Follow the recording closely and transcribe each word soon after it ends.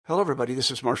Hello, everybody. This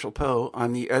is Marshall Poe.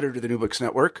 I'm the editor of the New Books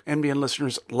Network. NBN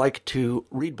listeners like to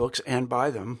read books and buy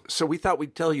them. So we thought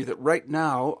we'd tell you that right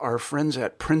now, our friends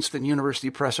at Princeton University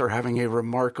Press are having a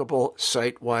remarkable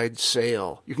site-wide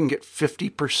sale. You can get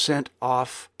 50%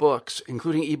 off books,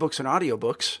 including ebooks and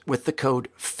audiobooks, with the code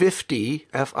 50,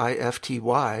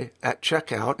 F-I-F-T-Y, at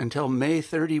checkout until May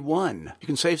 31. You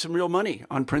can save some real money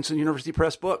on Princeton University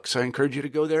Press books. I encourage you to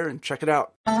go there and check it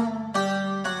out.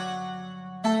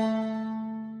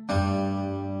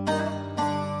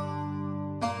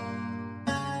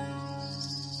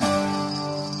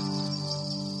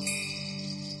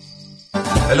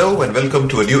 Hello and welcome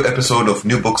to a new episode of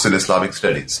New Books in Islamic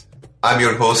Studies. I'm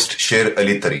your host, Sher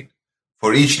Ali Tareen.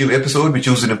 For each new episode, we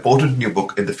choose an important new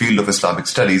book in the field of Islamic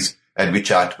studies and we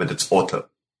chat with its author.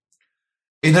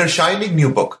 In her shining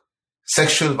new book,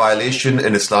 Sexual Violation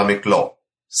in Islamic Law,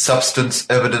 Substance,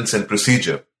 Evidence and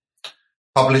Procedure,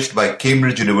 published by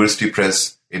Cambridge University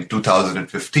Press in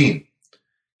 2015,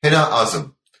 Hina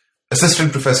Azam,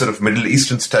 Assistant Professor of Middle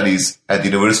Eastern Studies at the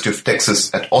University of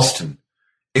Texas at Austin,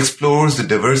 explores the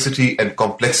diversity and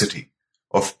complexity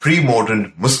of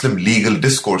pre-modern Muslim legal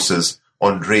discourses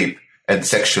on rape and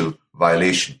sexual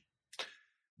violation.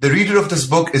 The reader of this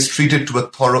book is treated to a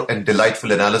thorough and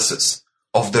delightful analysis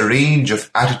of the range of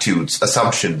attitudes,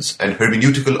 assumptions, and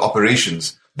hermeneutical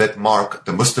operations that mark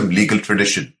the Muslim legal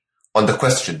tradition on the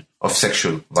question of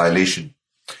sexual violation.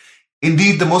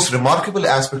 Indeed, the most remarkable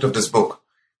aspect of this book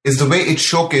is the way it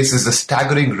showcases the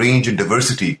staggering range and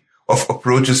diversity of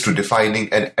approaches to defining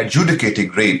and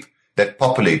adjudicating rape that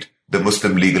populate the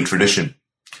Muslim legal tradition.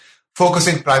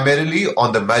 Focusing primarily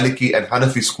on the Maliki and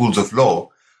Hanafi schools of law,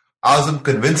 Azam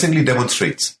convincingly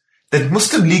demonstrates that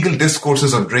Muslim legal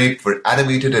discourses on rape were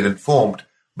animated and informed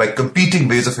by competing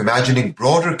ways of imagining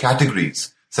broader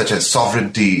categories such as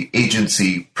sovereignty,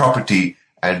 agency, property,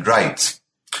 and rights.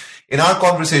 In our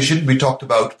conversation, we talked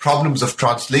about problems of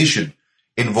translation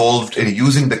involved in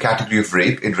using the category of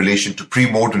rape in relation to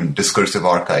pre-modern discursive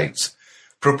archives,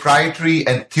 proprietary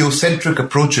and theocentric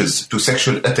approaches to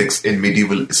sexual ethics in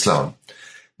medieval Islam,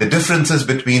 the differences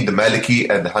between the Maliki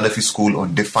and the Hanafi school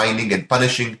on defining and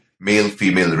punishing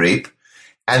male-female rape,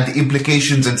 and the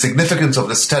implications and significance of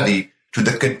the study to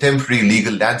the contemporary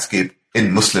legal landscape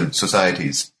in Muslim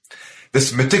societies.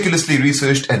 This meticulously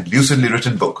researched and lucidly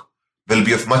written book will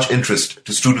be of much interest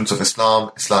to students of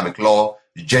Islam, Islamic law,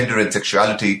 gender and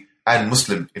sexuality, and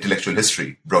Muslim intellectual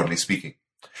history, broadly speaking.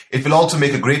 It will also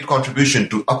make a great contribution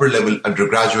to upper-level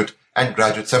undergraduate and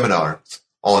graduate seminars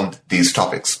on these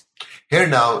topics. Here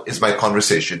now is my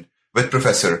conversation with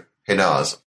Professor Hina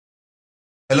Azam.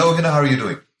 Hello, Hina, how are you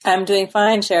doing? I'm doing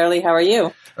fine, Shirley. How are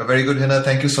you? Very good, Hina.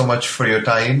 Thank you so much for your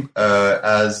time.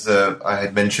 As I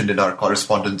had mentioned in our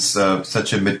correspondence,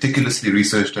 such a meticulously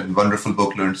researched and wonderful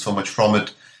book, learned so much from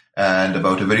it, and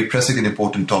about a very pressing and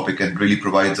important topic, and really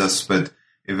provides us with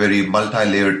a very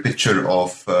multi-layered picture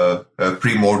of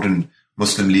pre-modern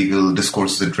Muslim legal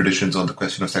discourses and traditions on the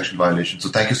question of sexual violation. So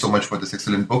thank you so much for this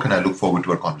excellent book, and I look forward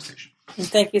to our conversation.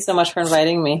 Thank you so much for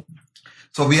inviting me.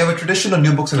 So we have a tradition on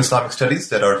New Books in Islamic Studies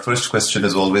that our first question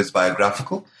is always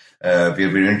biographical. We are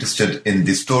very interested in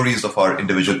the stories of our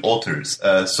individual authors.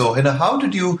 So Hina,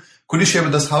 could you share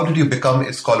with us, how did you become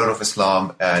a scholar of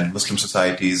Islam and Muslim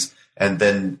societies? And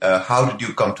then how did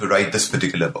you come to write this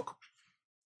particular book?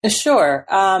 Sure.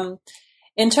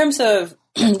 In terms of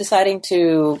deciding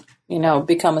to,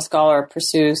 become a scholar,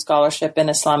 pursue scholarship in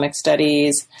Islamic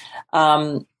studies,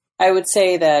 I would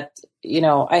say that,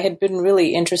 I had been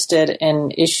really interested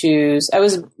in issues. I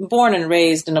was born and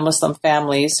raised in a Muslim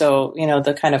family. So,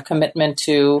 the kind of commitment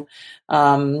to,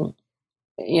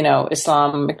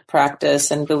 Islamic practice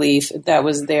and belief that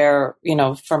was there,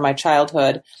 from my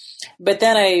childhood. But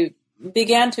then I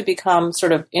began to become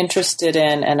sort of interested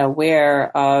in and aware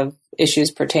of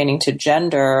issues pertaining to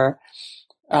gender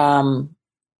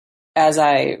as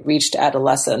I reached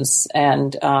adolescence,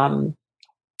 and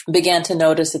began to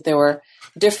notice that there were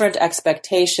different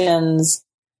expectations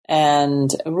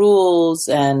and rules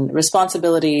and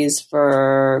responsibilities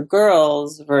for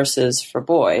girls versus for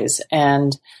boys.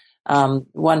 And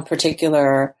one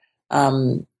particular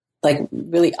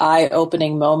really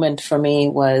eye-opening moment for me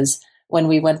was when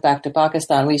we went back to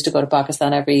Pakistan. We used to go to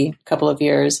Pakistan every couple of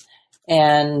years.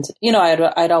 And,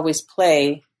 I'd always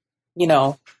play,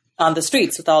 on the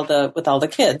streets with all the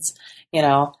kids,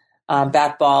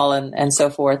 bat ball and so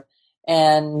forth.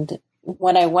 And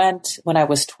when I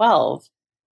was 12,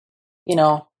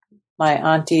 my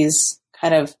aunties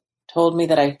kind of told me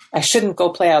that I shouldn't go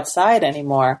play outside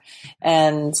anymore.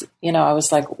 And, I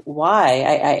was like,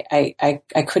 why?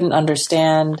 I couldn't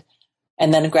understand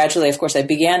And then gradually, of course, I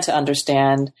began to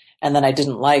understand, and then I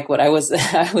didn't like what I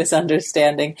was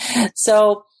understanding.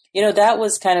 So, that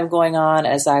was kind of going on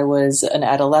as I was an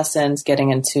adolescent, getting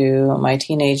into my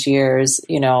teenage years,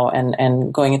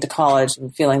 and going into college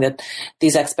and feeling that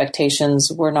these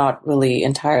expectations were not really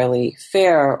entirely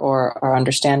fair or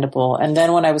understandable. And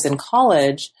then when I was in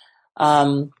college,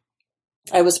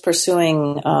 I was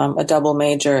pursuing a double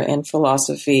major in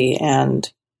philosophy and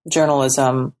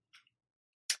journalism,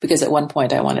 because at one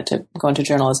point I wanted to go into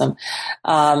journalism.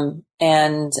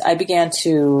 And I began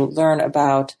to learn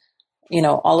about,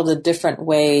 all of the different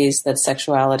ways that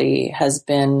sexuality has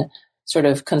been sort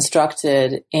of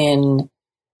constructed in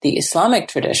the Islamic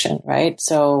tradition, right?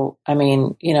 So,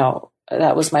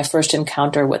 that was my first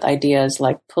encounter with ideas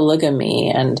like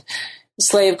polygamy and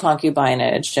slave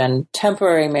concubinage and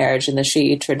temporary marriage in the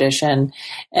Shiite tradition.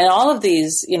 And all of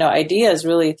these, ideas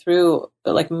really threw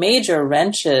like major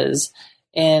wrenches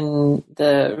in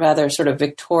the rather sort of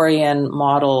Victorian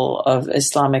model of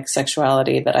Islamic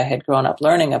sexuality that I had grown up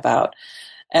learning about.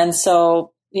 And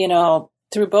so,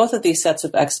 through both of these sets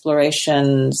of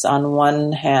explorations, on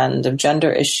one hand of gender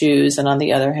issues and on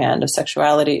the other hand of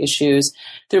sexuality issues,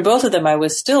 through both of them, I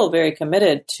was still very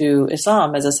committed to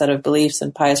Islam as a set of beliefs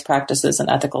and pious practices and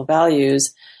ethical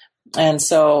values. And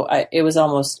so it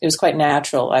was quite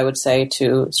natural, I would say,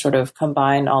 to sort of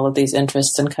combine all of these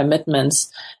interests and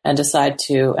commitments and decide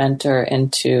to enter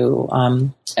into,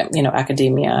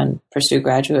 academia and pursue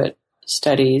graduate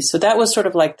studies. So that was sort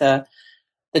of like the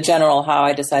general how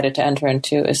I decided to enter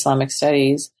into Islamic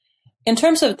studies. In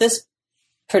terms of this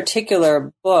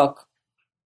particular book,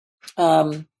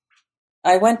 I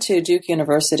went to Duke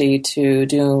University to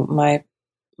do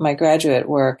my graduate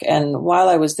work. And while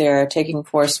I was there taking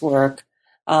coursework,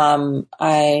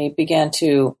 I began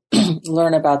to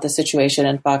learn about the situation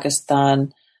in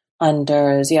Pakistan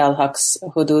under Zia al-Haq's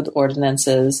Hudud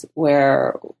ordinances,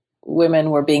 where women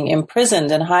were being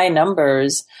imprisoned in high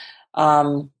numbers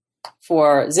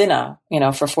for zina,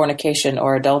 for fornication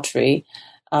or adultery.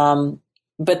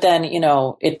 But then,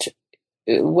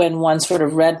 when one sort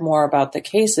of read more about the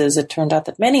cases, it turned out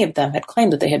that many of them had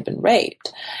claimed that they had been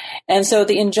raped. And so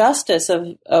the injustice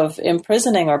of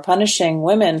imprisoning or punishing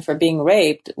women for being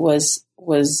raped was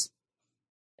it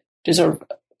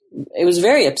was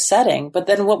very upsetting. But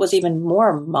then what was even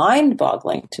more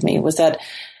mind-boggling to me was that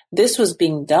this was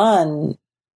being done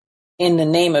in the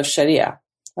name of Sharia,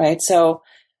 right? So,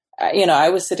 I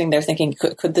was sitting there thinking,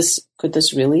 could this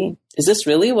really, is this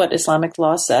really what Islamic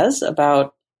law says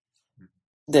about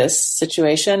this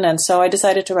situation? And so I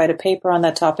decided to write a paper on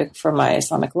that topic for my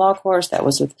Islamic law course. That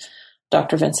was with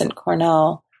Dr. Vincent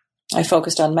Cornell. I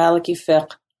focused on Maliki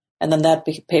fiqh, and then that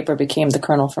paper became the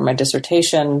kernel for my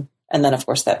dissertation. And then, of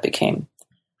course, that became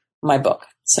my book.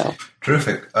 So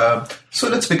terrific. So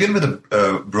let's begin with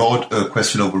a broad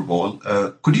question overall.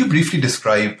 Could you briefly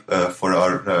describe for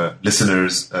our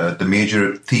listeners the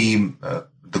major theme,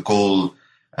 the goal,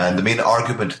 and the main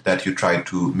argument that you tried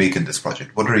to make in this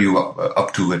project? What are you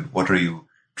up to, and what are you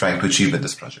trying to achieve in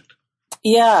this project?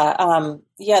 Yeah,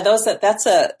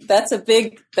 that's a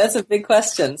big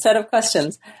question, set of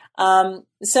questions.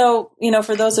 So,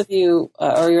 for those of you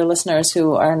or your listeners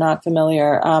who are not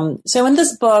familiar, so in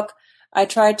this book, I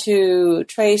try to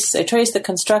trace the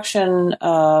construction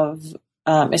of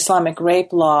Islamic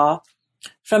rape law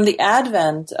from the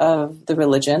advent of the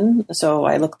religion. So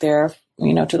I look there,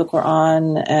 to the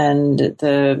Quran and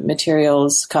the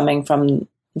materials coming from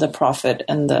the Prophet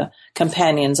and the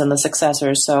companions and the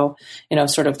successors. So,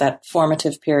 sort of that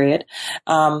formative period,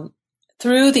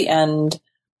 through the end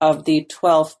of the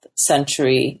 12th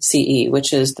century CE,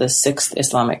 which is the 6th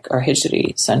Islamic or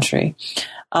Hijri century.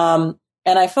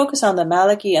 And I focus on the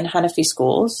Maliki and Hanafi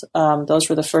schools. Those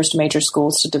were the first major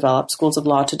schools of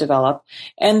law to develop.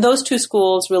 And those two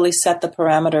schools really set the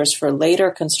parameters for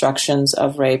later constructions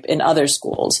of rape in other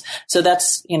schools. So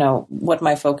that's, what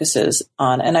my focus is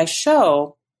on. And I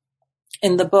show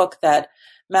in the book that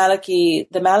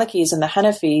the Malikis and the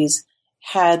Hanafis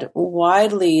had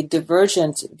widely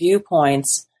divergent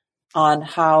viewpoints on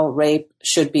how rape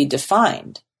should be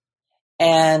defined.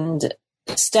 And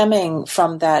stemming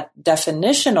from that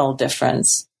definitional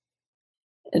difference,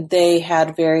 they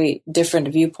had very different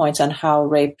viewpoints on how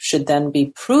rape should then be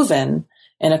proven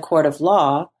in a court of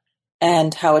law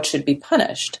and how it should be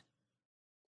punished.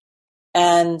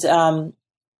 And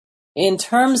in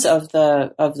terms of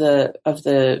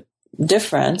the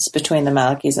difference between the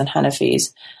Malikis and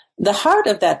Hanafis, the heart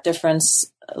of that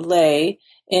difference lay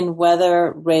in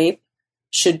whether rape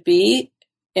should be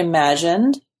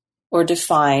imagined or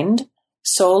defined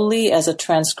solely as a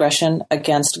transgression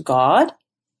against God,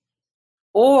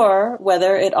 or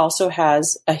whether it also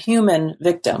has a human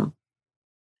victim.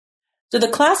 So the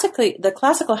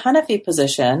classical Hanafi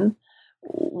position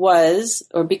was,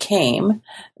 or became,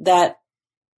 that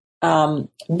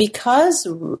because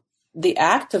the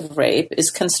act of rape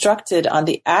is constructed on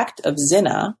the act of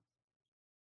zina,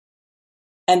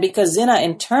 and because zina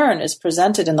in turn is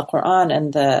presented in the Quran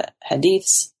and the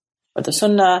hadiths or the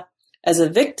sunnah as a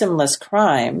victimless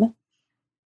crime,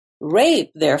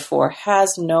 rape, therefore,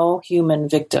 has no human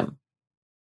victim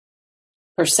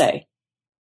per se.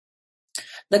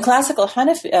 The classical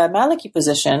Maliki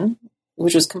position,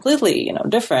 which was completely,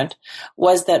 different,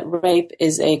 was that rape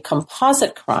is a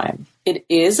composite crime. It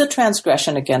is a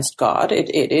transgression against God. It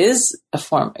is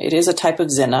a type of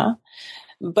zina,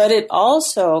 but it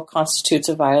also constitutes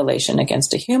a violation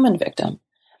against a human victim.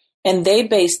 And they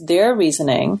based their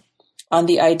reasoning on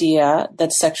the idea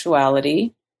that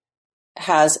sexuality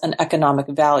has an economic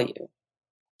value.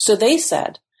 So they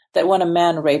said that when a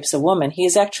man rapes a woman, he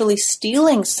is actually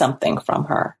stealing something from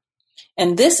her.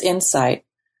 And this insight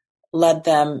led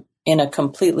them in a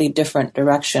completely different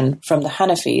direction from the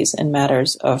Hanafis in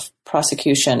matters of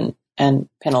prosecution and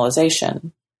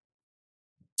penalization.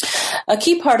 A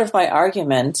key part of my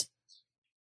argument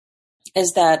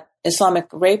is that Islamic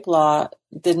rape law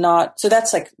did not, so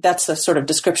that's a sort of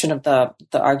description of the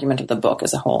argument of the book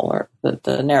as a whole, or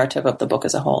the narrative of the book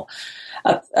as a whole.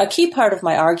 A key part of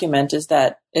my argument is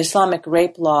that Islamic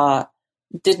rape law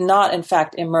did not, in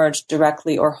fact, emerge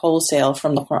directly or wholesale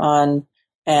from the Quran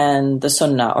and the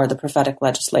Sunnah, or the prophetic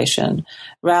legislation.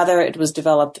 Rather, it was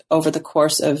developed over the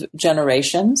course of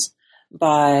generations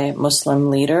by Muslim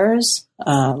leaders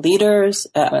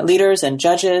and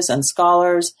judges and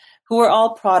scholars who were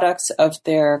all products of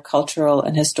their cultural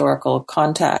and historical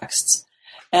contexts.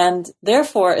 And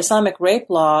therefore, Islamic rape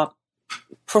law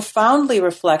profoundly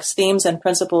reflects themes and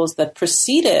principles that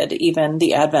preceded even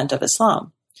the advent of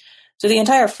Islam. So the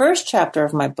entire first chapter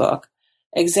of my book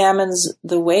examines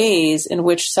the ways in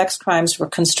which sex crimes were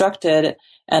constructed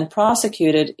and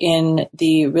prosecuted in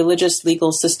the religious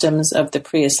legal systems of the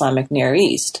pre-Islamic Near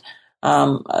East.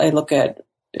 I look at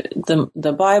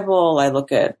the Bible, I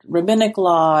look at rabbinic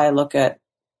law, I look at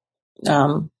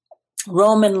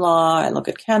Roman law, I look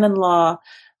at canon law,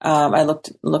 I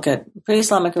look at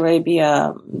pre-Islamic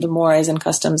Arabia, the mores and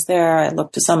customs there. I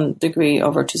look to some degree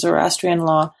over to Zoroastrian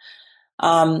law.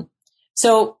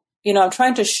 So, I'm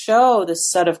trying to show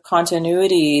this set of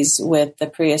continuities with the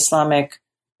pre-Islamic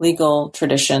legal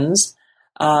traditions.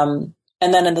 And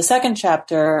then in the second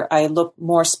chapter, I look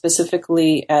more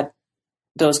specifically at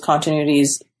those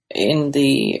continuities in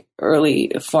the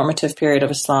early formative period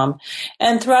of Islam.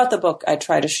 And throughout the book, I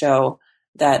try to show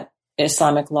that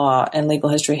Islamic law and legal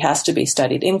history has to be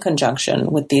studied in conjunction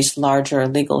with these larger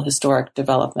legal historic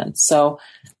developments. So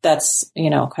that's,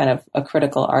 kind of a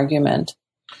critical argument.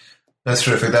 That's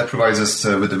terrific. That provides us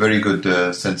with a very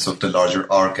good sense of the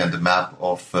larger arc and the map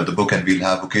of the book, and we'll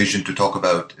have occasion to talk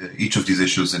about each of these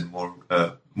issues in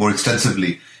more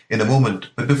extensively in a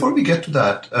moment. But before we get to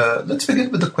that, let's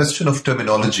begin with the question of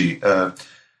terminology.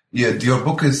 Your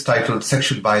book is titled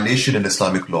Sexual Violation in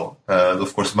Islamic Law.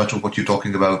 Of course, much of what you're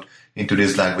talking about in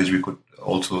today's language, we could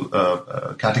also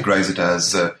categorize it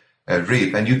as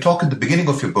rape. And you talk at the beginning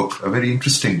of your book, a very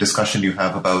interesting discussion you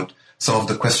have about some of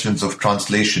the questions of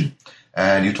translation.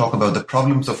 And you talk about the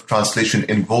problems of translation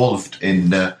involved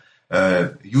in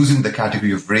using the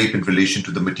category of rape in relation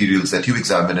to the materials that you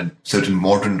examine and certain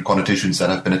modern connotations that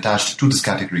have been attached to this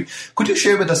category. Could you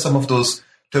share with us some of those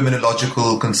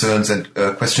terminological concerns and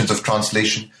questions of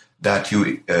translation that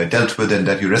you dealt with and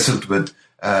that you wrestled with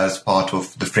as part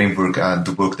of the framework and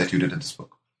the work that you did in this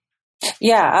book?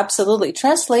 Yeah, absolutely.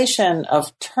 Translation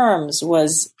of terms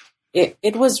was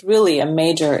it was really a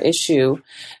major issue.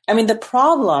 I mean,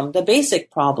 the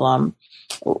basic problem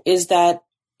is that,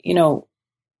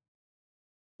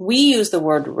 we use the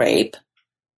word rape,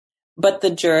 but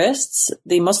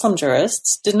the Muslim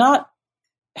jurists did not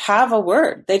have a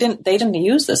word. They didn't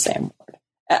use the same word.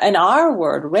 And our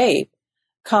word rape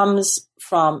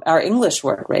our English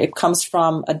word rape comes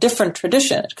from a different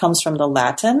tradition. It comes from the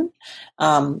Latin,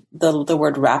 the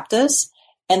word raptus.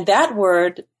 And that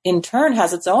word, in turn,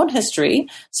 has its own history.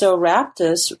 So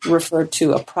raptus referred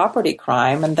to a property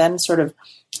crime, and then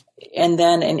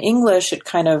in English, it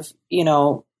kind of,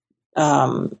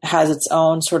 has its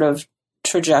own sort of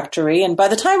trajectory. And by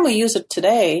the time we use it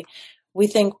today, we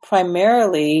think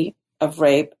primarily of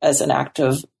rape as an act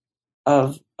of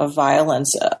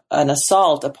violence, an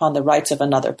assault upon the rights of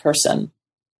another person.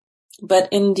 But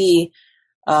in the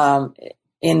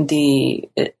in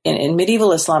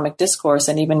medieval Islamic discourse,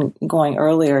 and even going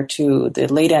earlier to the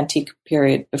late antique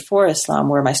period before Islam,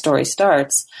 where my story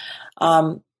starts,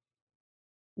 the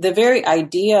very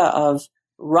idea of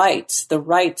rights, the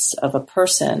rights of a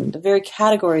person, the very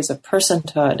categories of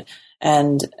personhood,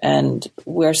 and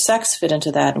where sex fit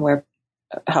into that, and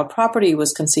how property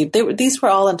was conceived, these were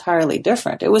all entirely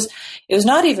different. It was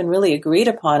not even really agreed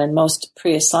upon in most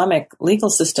pre-Islamic legal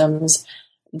systems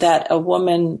that a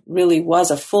woman really was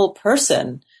a full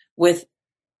person with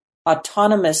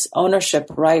autonomous ownership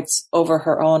rights over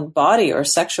her own body or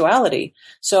sexuality.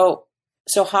 So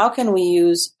how could we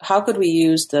use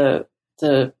the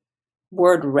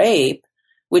word rape,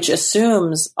 which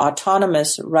assumes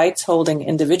autonomous rights-holding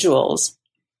individuals,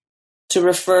 to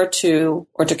refer to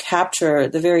or to capture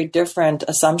the very different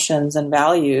assumptions and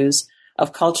values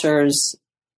of cultures,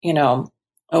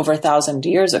 over 1,000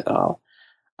 years ago.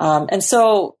 And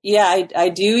so,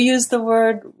 I do use the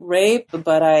word rape,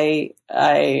 but I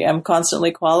am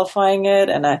constantly qualifying it,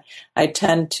 and I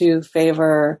tend to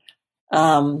favor,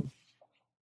 even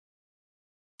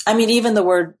the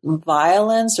word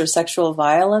violence or sexual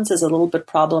violence is a little bit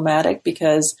problematic,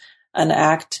 because an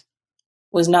act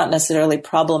was not necessarily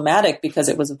problematic because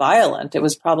it was violent. It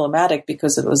was problematic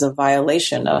because it was a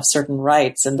violation of certain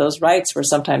rights, and those rights were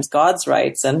sometimes God's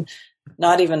rights and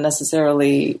not even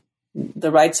necessarily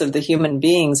the rights of the human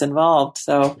beings involved.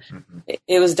 So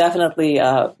it was definitely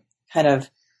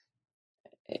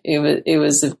it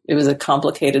was a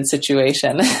complicated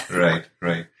situation. Right.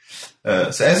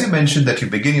 So as you mentioned that you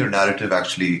begin your narrative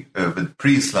actually with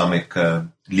pre-Islamic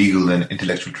legal and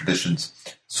intellectual traditions.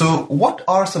 So what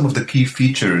are some of the key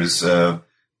features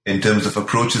in terms of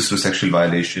approaches to sexual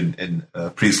violation in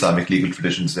pre-Islamic legal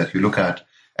traditions that you look at?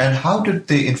 And how did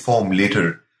they inform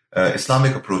later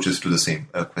Islamic approaches to the same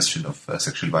question of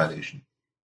sexual violation?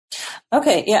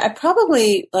 Okay, I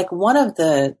probably one of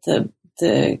the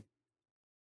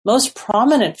most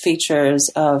prominent features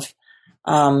of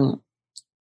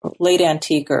late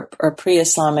antique or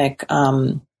pre-Islamic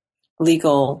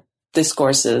legal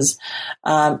discourses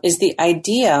is the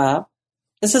idea,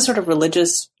 this is sort of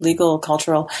religious, legal,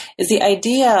 cultural, is the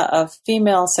idea of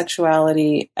female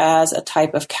sexuality as a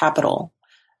type of capital,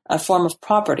 a form of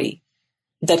property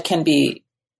that can be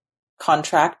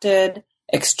contracted,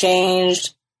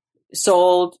 exchanged,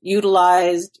 sold,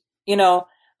 utilized, it's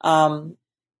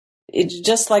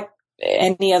just like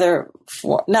any other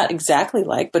form, not exactly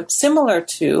like, but similar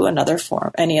to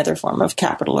any other form of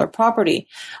capital or property.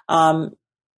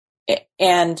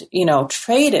 And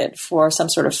traded for some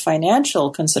sort of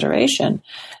financial consideration.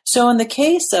 So in the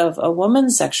case of a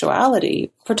woman's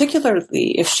sexuality,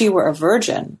 particularly if she were a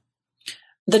virgin,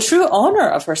 the true owner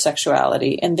of her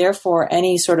sexuality, and therefore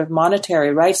any sort of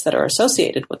monetary rights that are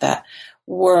associated with that,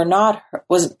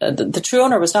 the true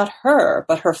owner was not her,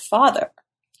 but her father,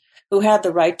 who had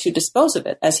the right to dispose of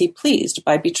it as he pleased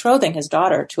by betrothing his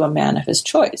daughter to a man of his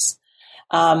choice.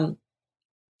 And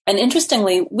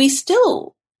interestingly, we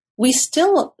still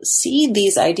see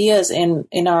these ideas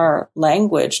in our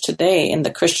language today in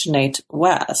the Christianate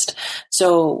West.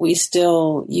 So we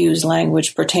still use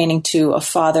language pertaining to a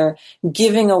father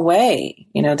giving away,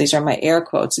 these are my air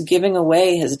quotes, giving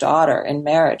away his daughter in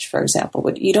marriage, for example.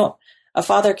 A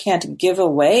father can't give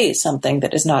away something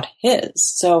that is not his.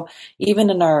 So even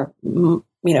in our,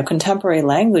 contemporary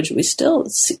language, we still,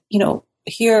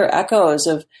 hear echoes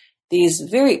of these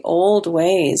very old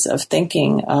ways of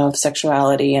thinking of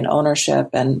sexuality and ownership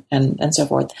and so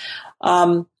forth.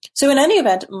 So in any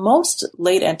event, most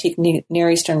late antique Near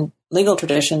Eastern legal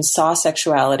traditions saw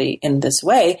sexuality in this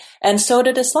way, and so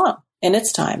did Islam in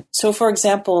its time. So for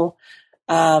example,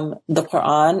 the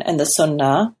Quran and the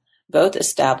Sunnah both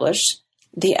established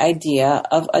the idea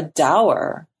of a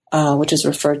dower, which is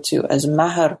referred to as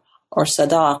mahr or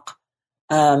sadaq,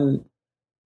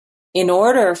 in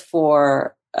order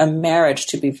for a marriage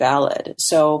to be valid.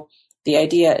 So the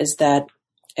idea is that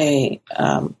a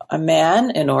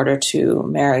man, in order to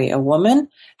marry a woman,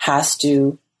 has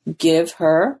to give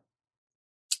her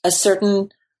a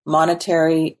certain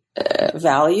monetary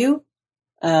value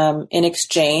in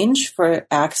exchange for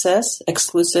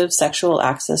exclusive sexual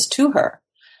access to her.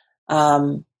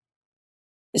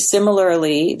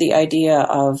 Similarly, the idea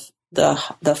of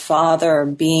the father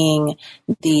being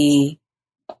the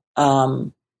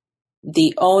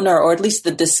owner, or at least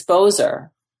the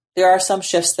disposer. There are some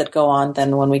shifts that go on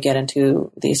then when we get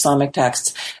into the Islamic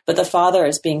texts, but the father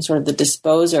is being sort of the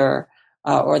disposer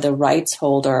or the rights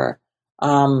holder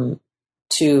to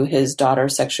to his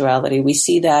daughter's sexuality. We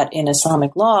see that in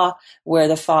Islamic law, where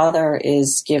the father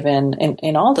is given,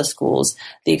 in all the schools,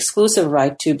 the exclusive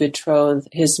right to betroth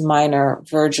his minor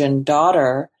virgin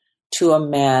daughter to a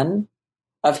man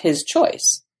of his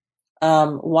choice.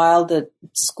 While the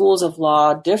schools of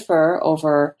law differ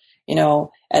over,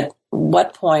 at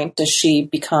what point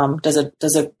does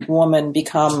a woman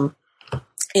become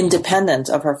independent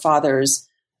of her father's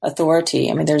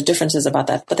authority? I mean, there's differences about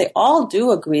that, but they all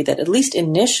do agree that at least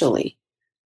initially,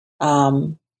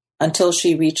 until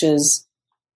she reaches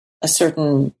a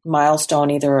certain milestone,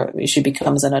 either she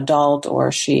becomes an adult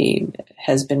or she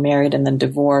has been married and then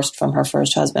divorced from her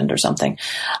first husband or something,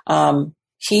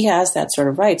 he has that sort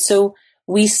of right. So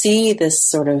we see this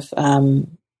sort of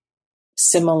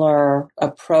similar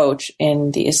approach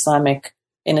in Islamic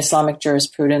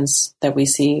jurisprudence that we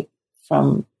see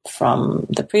from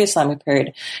the pre-Islamic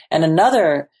period. And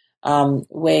another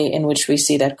way in which we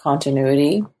see that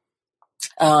continuity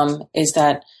is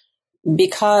that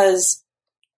because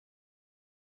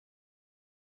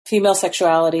female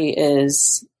sexuality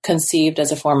is conceived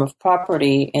as a form of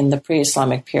property in the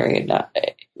pre-Islamic period.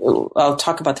 I'll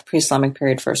talk about the pre-Islamic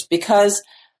period first. Because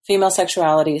female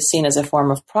sexuality is seen as a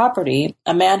form of property,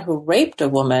 a man who raped a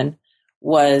woman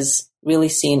was really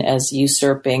seen as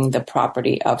usurping the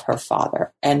property of her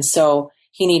father. And so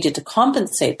he needed to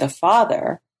compensate the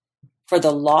father for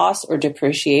the loss or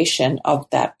depreciation of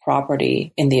that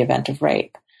property in the event of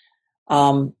rape.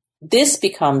 This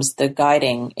becomes the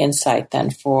guiding insight then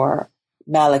for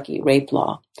Maliki rape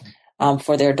law,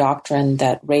 for their doctrine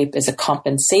that rape is a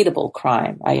compensatable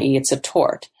crime, i.e. it's a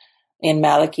tort. In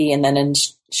Maliki and then in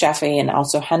Shafi'i and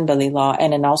also Hanbali law,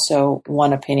 and in also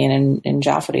one opinion in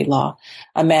Jafari law,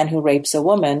 a man who rapes a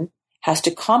woman has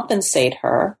to compensate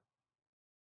her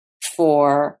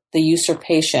for the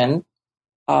usurpation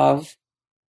of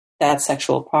that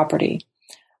sexual property.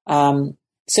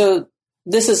 So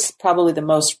this is probably the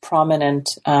most prominent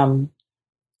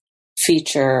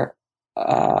feature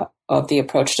of the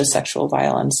approach to sexual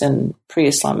violence in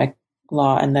pre-Islamic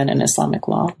law and then in Islamic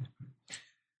law.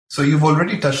 So you've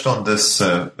already touched on this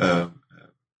a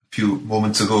few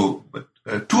moments ago, but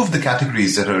two of the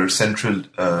categories that are central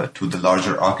to the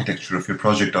larger architecture of your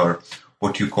project are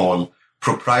what you call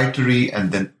proprietary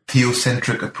and then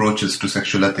theocentric approaches to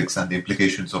sexual ethics and the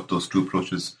implications of those two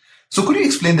approaches. So could you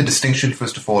explain the distinction,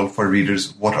 first of all, for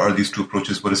readers? What are these two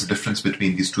approaches? What is the difference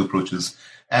between these two approaches?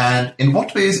 And in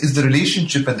what ways is the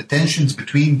relationship and the tensions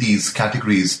between these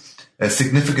categories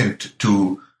significant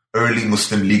to early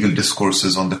Muslim legal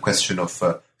discourses on the question of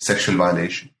sexual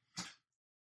violation?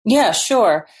 Yeah,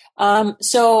 sure.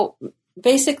 So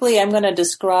basically, I'm going to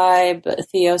describe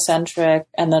theocentric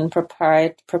and then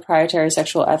proprietary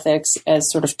sexual ethics as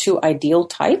sort of two ideal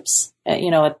types,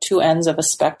 at two ends of a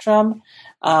spectrum.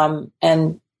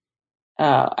 And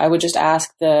I would just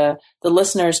ask the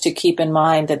listeners to keep in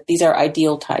mind that these are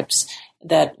ideal types,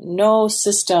 that no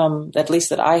system, at least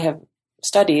that I have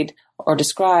studied or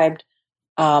described,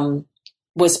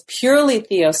 was purely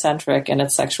theocentric in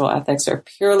its sexual ethics or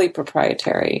purely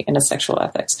proprietary in its sexual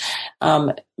ethics.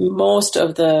 Most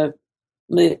of the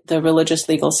religious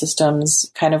legal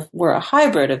systems kind of were a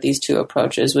hybrid of these two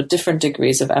approaches with different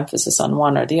degrees of emphasis on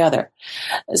one or the other.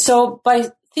 So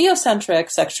by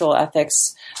theocentric sexual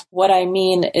ethics, what I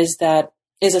mean is a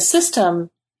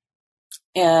system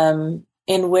in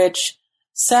which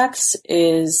sex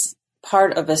is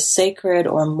part of a sacred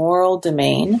or moral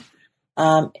domain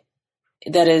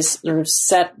that is sort of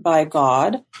set by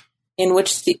God, in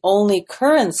which the only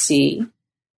currency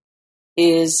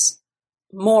is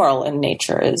moral in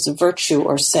nature, is virtue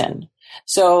or sin.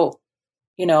 So,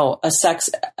 a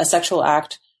sexual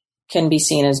act can be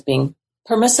seen as being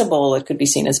permissible. It could be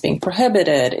seen as being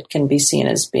prohibited. It can be seen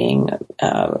as being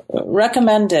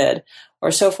recommended,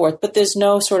 or so forth. But there's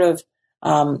no sort of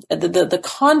the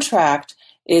contract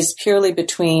is purely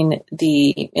between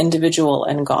the individual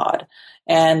and God.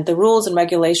 And the rules and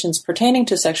regulations pertaining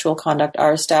to sexual conduct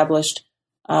are established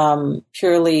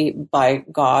purely by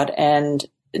God, and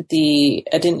the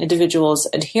individual's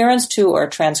adherence to or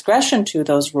transgression to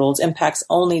those rules impacts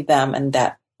only them and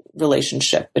that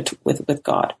relationship with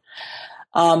God.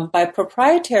 By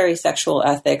proprietary sexual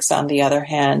ethics, on the other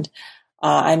hand,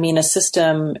 I mean a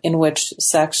system in which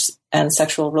sex and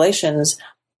sexual relations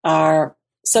are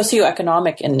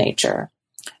socioeconomic in nature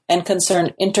and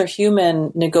concern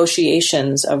interhuman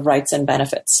negotiations of rights and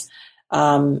benefits.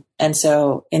 And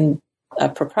so in a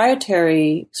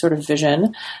proprietary sort of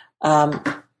vision,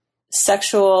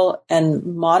 sexual and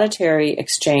monetary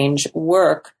exchange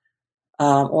work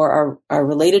or are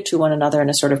related to one another in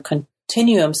a sort of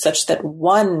continuum such that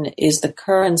one is the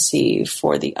currency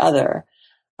for the other.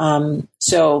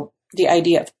 So the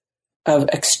idea of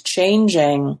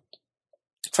exchanging,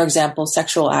 for example,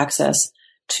 sexual access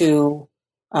to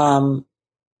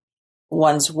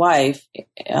one's wife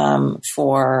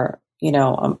for,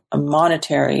 a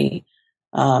monetary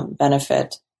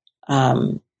benefit,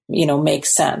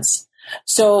 makes sense.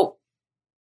 So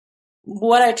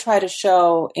what I try to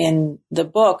show in the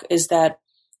book is that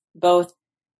both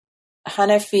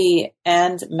Hanafi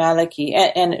and Maliki,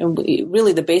 and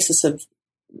really the basis of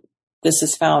this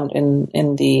is found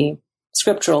in the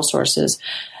scriptural sources,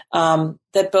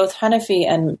 that both Hanafi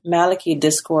and Maliki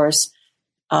discourse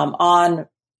on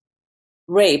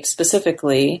rape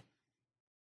specifically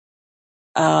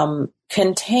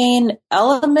contain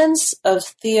elements of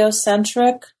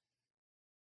theocentric,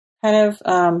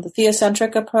 the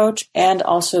theocentric approach and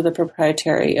also the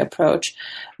proprietary approach,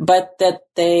 but that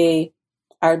they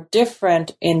are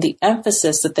different in the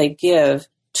emphasis that they give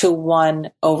to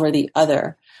one over the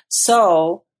other.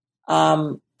 So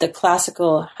the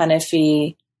classical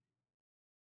Hanafi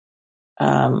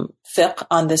fiqh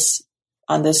on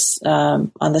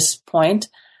this point,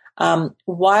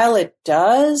 while it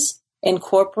does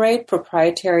incorporate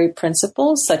proprietary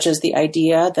principles, such as the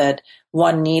idea that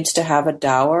one needs to have a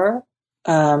dower,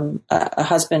 a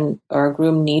husband or a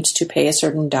groom needs to pay a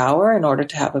certain dower in order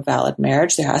to have a valid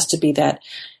marriage. There has to be that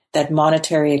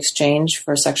monetary exchange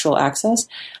for sexual access.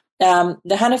 The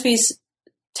Hanafis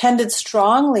tended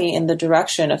strongly in the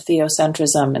direction of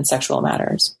theocentrism in sexual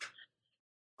matters.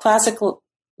 Classical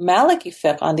Maliki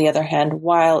fiqh, on the other hand,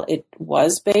 while it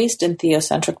was based in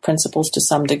theocentric principles to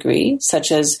some degree,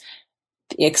 such as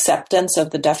the acceptance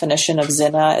of the definition of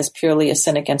zina as purely a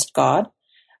sin against God,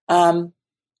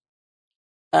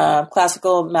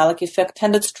 classical Maliki fiqh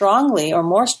tended strongly or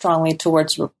more strongly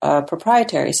towards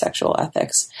proprietary sexual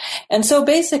ethics. And so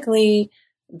basically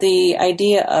the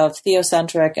idea of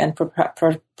theocentric and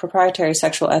proprietary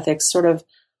sexual ethics sort of,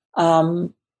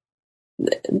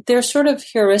 they're sort of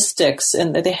heuristics,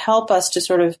 and they help us to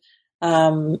sort of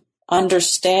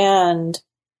understand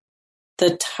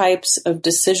the types of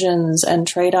decisions and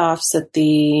trade-offs that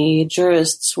the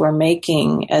jurists were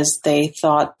making as they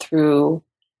thought through,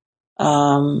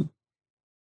 the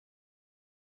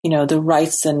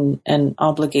rights and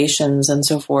obligations and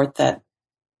so forth that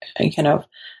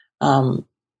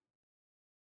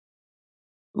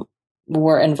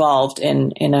were involved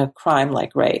in a crime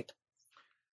like rape.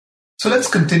 So let's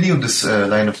continue this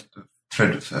line of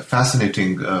thread of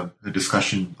fascinating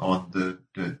discussion on the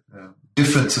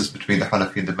differences between the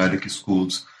Hanafi and the Maliki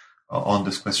schools on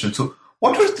this question. So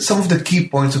what were some of the key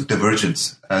points of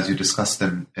divergence as you discussed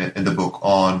them in the book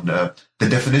on the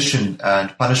definition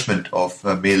and punishment of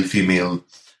male-female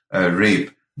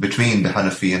rape between the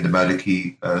Hanafi and the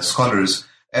Maliki scholars?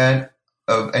 And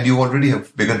you already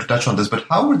have begun to touch on this, but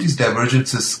how were these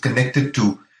divergences connected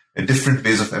to different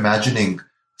ways of imagining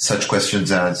such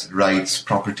questions as rights,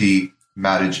 property,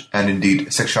 marriage, and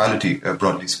indeed sexuality,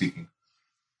 broadly speaking?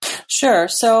 Sure.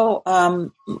 So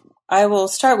I will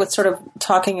start with sort of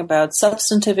talking about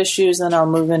substantive issues, and then I'll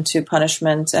move into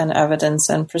punishment and evidence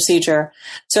and procedure.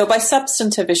 So by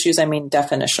substantive issues, I mean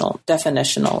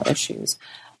definitional issues.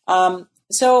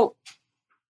 So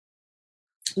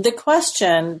the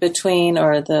question between,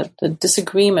 or the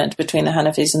disagreement between the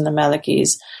Hanafis and the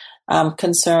Malikis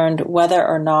concerned whether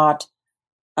or not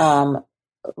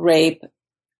rape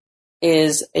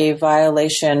is a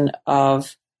violation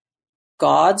of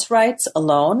God's rights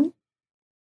alone,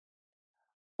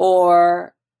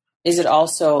 or is it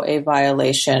also a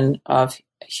violation of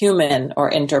human or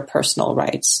interpersonal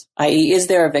rights, i.e., is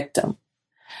there a victim?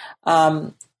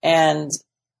 And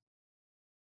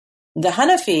the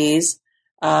Hanafis,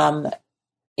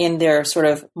 in their sort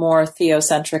of more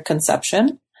theocentric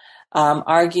conception,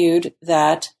 argued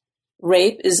that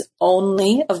rape is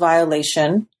only a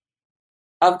violation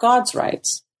of God's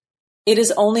rights. It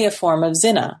is only a form of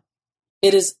zina.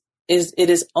 It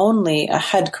is only a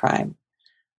head crime.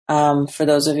 For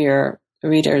those of your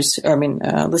readers,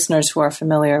 listeners who are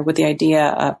familiar with the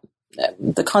idea,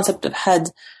 the concept of head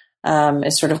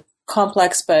is sort of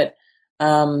complex, but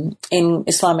in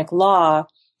Islamic law,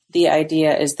 the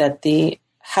idea is that the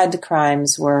head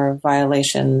crimes were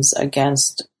violations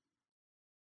against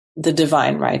the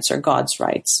divine rights or God's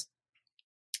rights.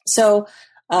 So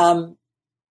for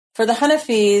the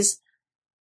Hanafis,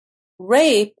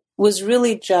 rape was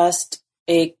really just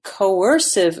a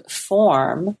coercive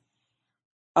form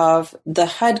of the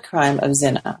head crime of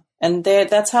zina. And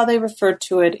that's how they referred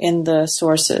to it in the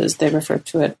sources. They referred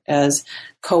to it as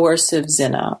coercive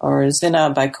zina, or zina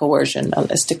by coercion,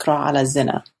 al-istikra ala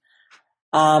zina.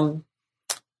 The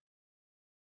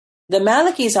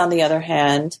Malikis, on the other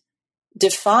hand,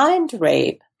 defined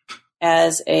rape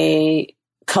as a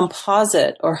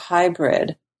composite or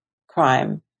hybrid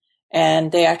crime.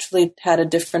 And they actually had a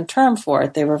different term for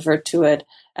it. They referred to it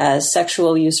as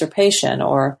sexual usurpation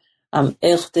or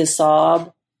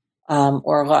ightisab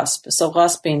or ghasb. So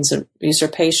ghasb means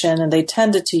usurpation, and they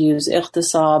tended to use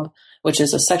ightisab, which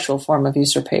is a sexual form of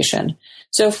usurpation.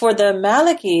 So for the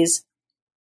Malikis,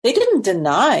 they didn't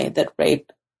deny that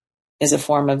rape is a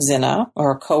form of zina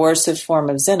or a coercive form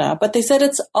of zina, but they said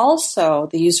it's also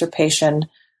the usurpation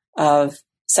of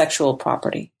sexual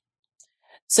property.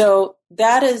 So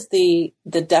that is the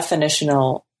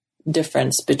definitional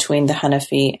difference between the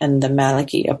Hanafi and the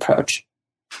Maliki approach.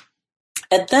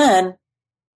 And then,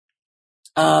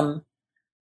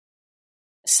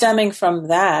 stemming from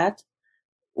that,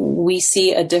 we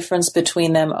see a difference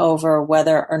between them over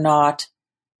whether or not,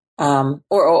 or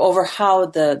over how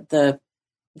the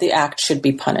act should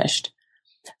be punished.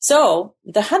 So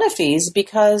the Hanafis,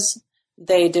 because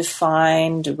they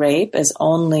defined rape as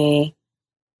only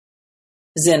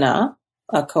zina,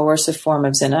 a coercive form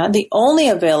of zina, the only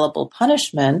available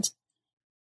punishment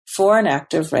for an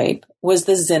act of rape was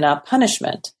the zina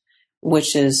punishment,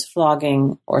 which is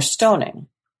flogging or stoning.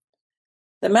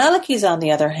 The Malikis, on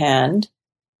the other hand,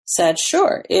 said,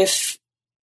 sure, if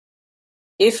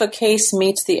a case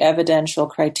meets the evidential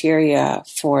criteria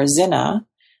for zina,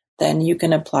 then you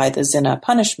can apply the zina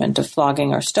punishment of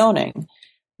flogging or stoning.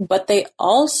 But they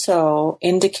also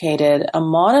indicated a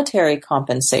monetary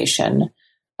compensation,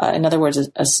 in other words,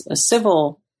 a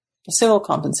civil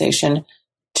compensation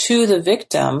to the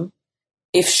victim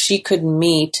if she could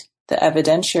meet the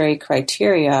evidentiary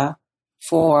criteria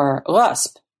for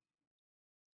ghasb.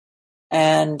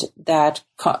 And that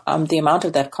the amount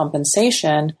of that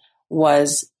compensation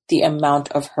was the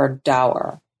amount of her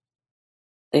dower.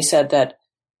 They said that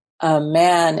a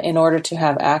man, in order to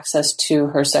have access to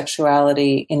her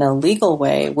sexuality in a legal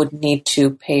way, would need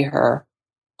to pay her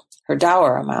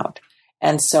dower amount.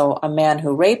 And so a man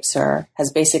who rapes her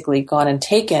has basically gone and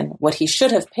taken what he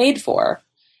should have paid for.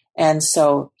 And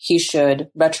so he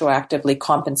should retroactively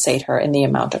compensate her in the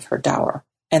amount of her dower.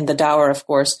 And the dower, of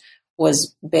course,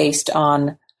 was based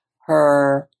on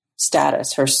her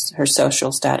status, her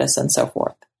social status, and so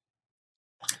forth.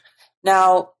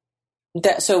 Now,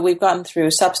 so we've gotten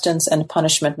through substance and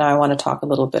punishment. Now I want to talk a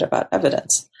little bit about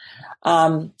evidence.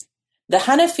 The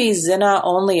Hanafi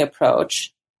zina-only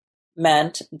approach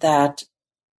meant that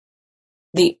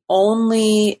the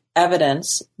only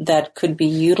evidence that could be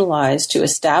utilized to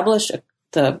establish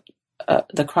the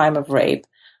crime of rape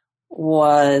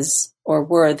were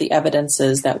the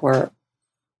evidences that were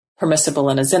permissible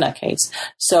in a zina case.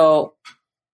 So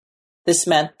this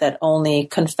meant that only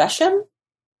confession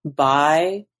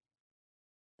by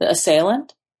the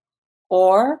assailant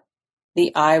or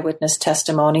the eyewitness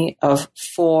testimony of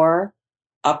 4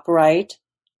 upright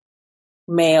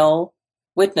male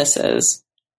witnesses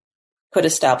could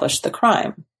establish the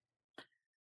crime.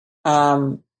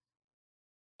 And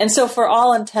so for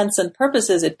all intents and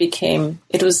purposes,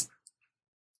 it was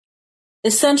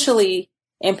essentially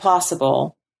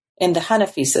impossible in the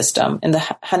Hanafi system, in the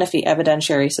Hanafi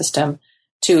evidentiary system,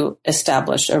 to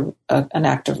establish an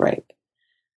act of rape.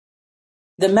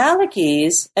 The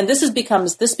Malikis, and this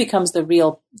becomes the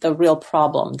real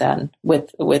problem then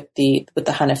with the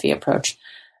Hanafi approach.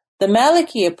 The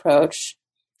Maliki approach,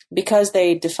 because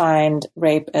they defined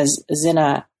rape as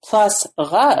zina plus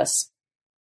ghasb,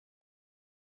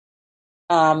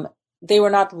 they were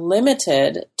not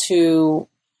limited to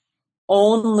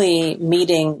only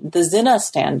meeting the zina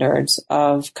standards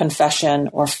of confession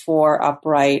or 4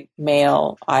 upright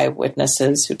male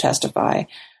eyewitnesses who testify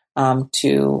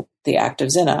to the act of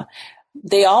zina.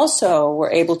 They also were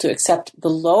able to accept the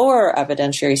lower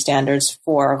evidentiary standards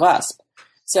for ghasb.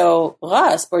 So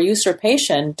ghasb, or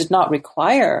usurpation, did not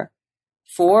require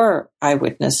 4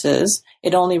 eyewitnesses.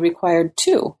 It only required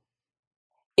 2.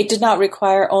 It did not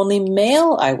require only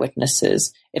male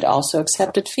eyewitnesses. It also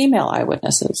accepted female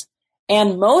eyewitnesses.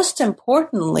 And most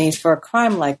importantly, for a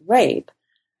crime like rape,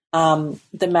 the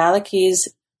Malikis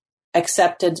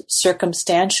accepted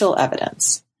circumstantial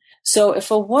evidence. So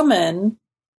if a woman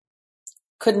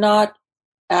did not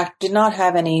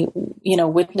have any,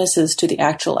 witnesses to the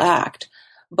actual act,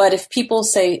 but if people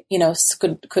say,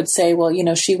 could say,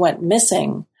 well, she went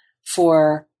missing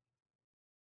for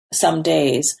some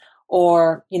days,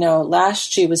 or,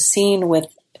 last she was seen with,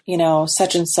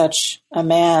 such and such a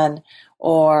man,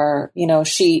 or,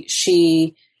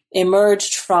 she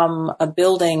emerged from a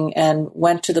building and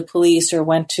went to the police or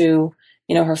went to,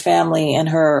 her family, and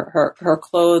her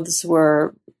clothes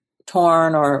were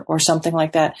torn or something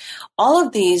like that. All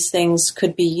of these things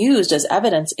could be used as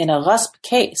evidence in a ghasb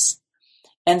case.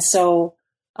 And so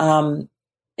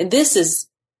this is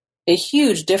a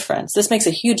huge difference. This makes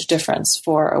a huge difference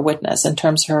for a witness in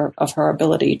terms of her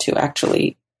ability to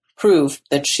actually prove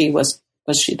that she was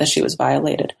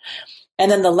violated.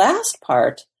 And then the last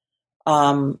part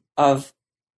of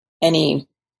any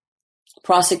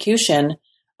prosecution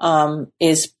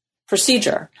is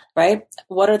procedure, right?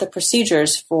 What are the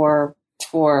procedures for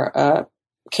a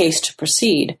case to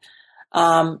proceed?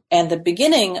 And the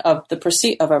beginning of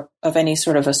of any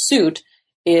sort of a suit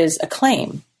is a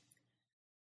claim.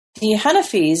 The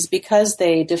Hanafis, because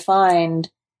they defined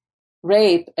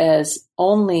rape as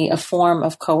only a form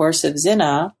of coercive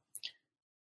zina,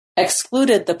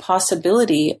 excluded the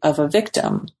possibility of a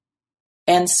victim.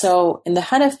 And so in the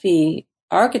Hanafi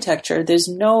architecture, there's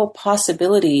no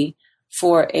possibility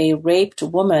for a raped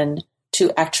woman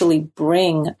to actually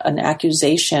bring an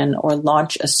accusation or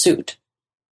launch a suit.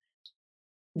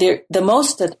 The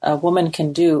most that a woman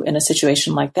can do in a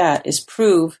situation like that is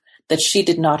prove that she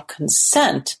did not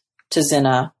consent to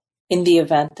zina in the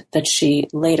event that she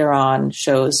later on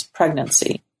shows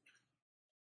pregnancy.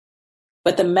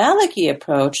 But the Maliki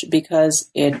approach, because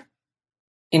it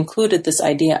included this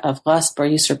idea of ghasb or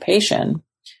usurpation,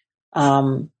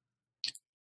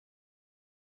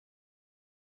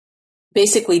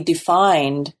 basically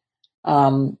defined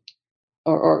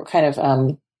or kind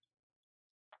of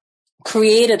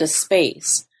created a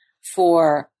space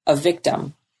for a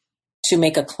victim to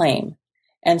make a claim.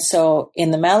 And so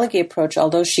in the Maliki approach,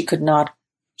 although she could not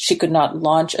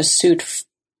launch a suit,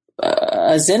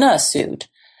 a zina suit,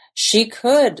 she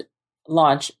could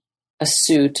launch a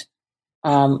suit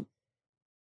or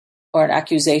an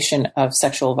accusation of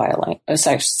sexual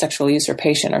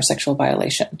usurpation or sexual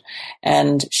violation.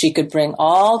 And she could bring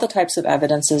all the types of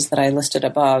evidences that I listed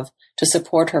above to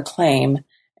support her claim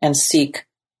and seek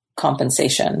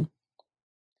compensation.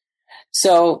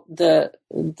 So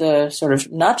the sort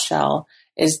of nutshell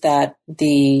is that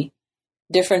the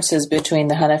differences between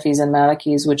the Hanafis and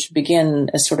Malikis, which begin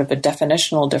as sort of a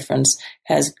definitional difference,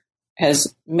 has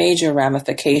major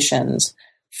ramifications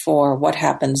for what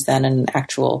happens then in an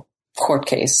actual court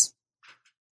case.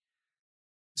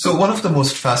 So one of the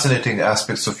most fascinating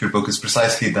aspects of your book is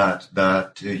precisely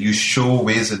that you show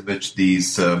ways in which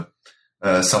these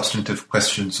substantive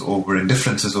questions over and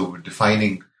differences over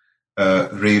defining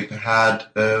rape had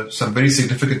some very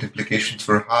significant implications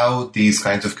for how these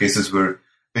kinds of cases were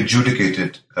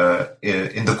adjudicated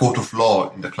in the court of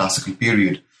law in the classical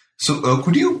period. So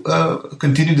could you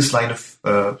continue this line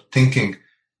of thinking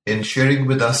in sharing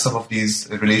with us some of these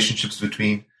relationships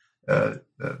between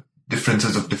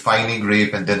differences of defining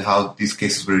rape and then how these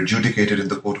cases were adjudicated in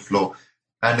the court of law?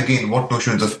 And again, what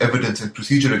notions of evidence and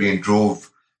procedure again drove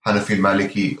Hanafi and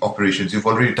Maliki operations? You've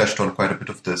already touched on quite a bit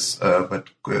of this, but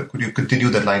could you continue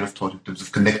that line of thought in terms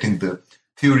of connecting the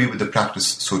theory with the practice,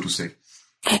 so to say?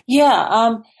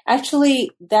 Yeah,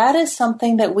 actually, that is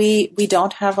something that we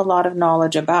don't have a lot of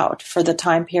knowledge about for the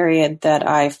time period that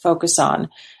I focus on.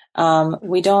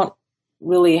 We don't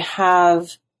really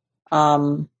have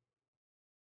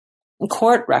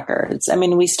court records. I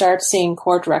mean, we start seeing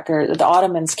court records. The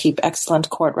Ottomans keep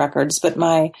excellent court records, but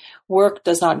my work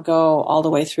does not go all the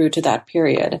way through to that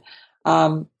period.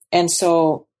 And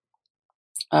so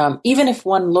even if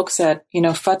one looks at,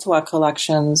 fatwa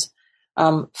collections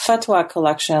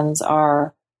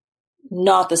are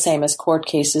not the same as court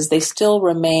cases. They still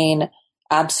remain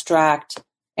abstract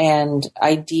and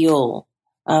ideal.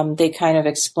 They kind of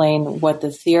explain what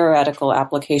the theoretical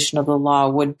application of the law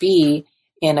would be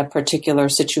in a particular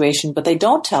situation, but they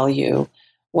don't tell you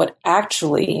what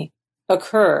actually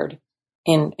occurred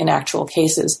in actual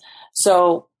cases.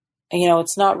 So,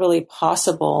 it's not really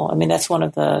possible. I mean, that's one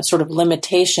of the sort of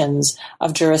limitations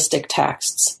of juristic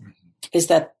texts, is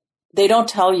that they don't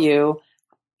tell you,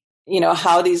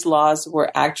 how these laws were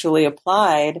actually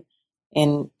applied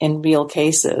in real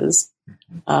cases.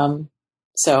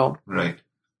 Right.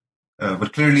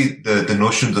 But clearly the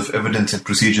notions of evidence and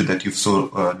procedure that you've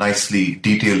so nicely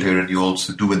detailed here, and you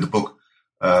also do in the book,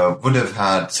 would have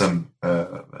had some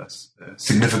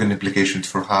significant implications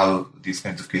for how these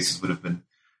kinds of cases would have been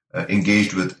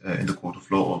engaged with in the court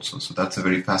of law also. So that's a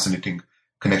very fascinating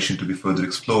connection to be further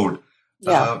explored.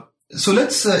 Yeah. So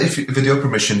let's, if with your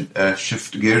permission,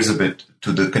 shift gears a bit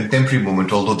to the contemporary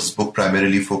moment, although this book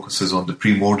primarily focuses on the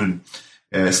pre-modern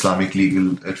Islamic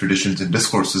legal traditions and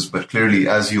discourses. But clearly,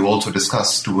 as you also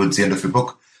discuss towards the end of your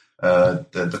book,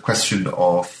 the question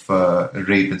of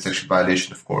rape and sexual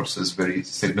violation, of course, is very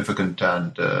significant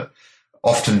and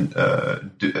often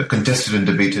contested and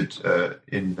debated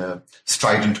in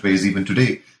strident ways even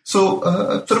today. So,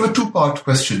 sort of a two-part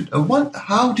question. One,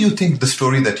 how do you think the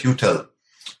story that you tell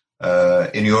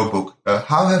in your book,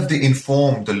 how have they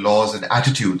informed the laws and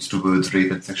attitudes towards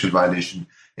rape and sexual violation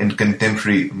in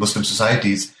contemporary Muslim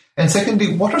societies? And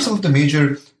secondly, what are some of the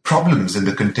major problems in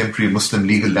the contemporary Muslim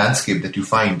legal landscape that you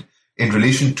find in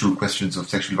relation to questions of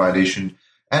sexual violation?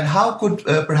 And how could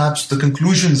perhaps the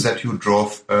conclusions that you draw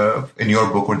in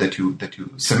your book, or that you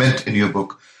cement in your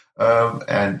book,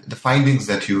 and the findings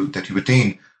that you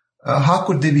attain, how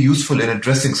could they be useful in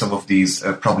addressing some of these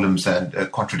problems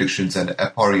and contradictions and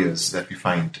aporias that we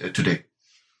find today?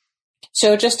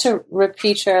 So just to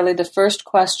repeat, Charlie, the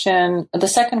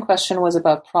second question was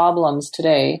about problems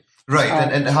today. Right.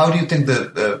 And how do you think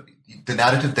the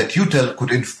narrative that you tell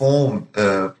could inform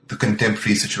the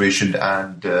contemporary situation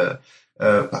and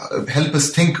help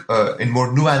us think in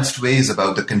more nuanced ways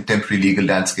about the contemporary legal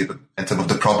landscape and some of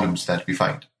the problems that we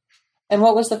find? And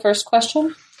what was the first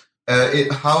question?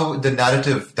 How the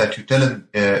narrative that you tell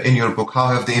in your book, how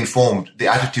have they informed the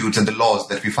attitudes and the laws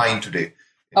that we find today?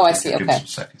 Oh, I see. Okay.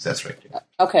 Societies. That's right. Yeah.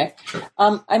 Okay. Sure.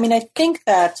 I think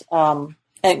that,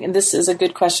 and this is a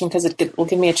good question because it will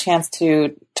give me a chance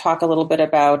to talk a little bit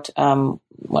about some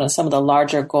of the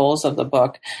larger goals of the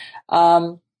book.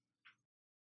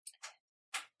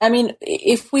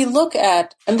 If we look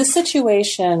at the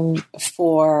situation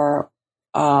for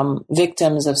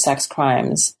victims of sex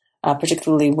crimes,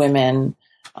 particularly women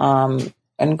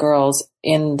and girls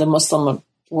in the Muslim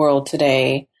world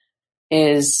today,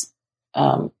 is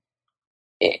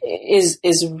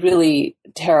really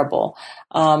terrible.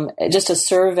 Just a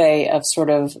survey of sort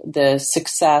of the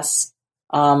success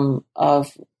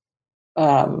of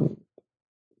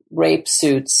rape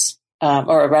suits,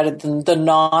 or rather the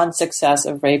non-success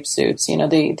of rape suits.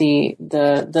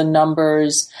 The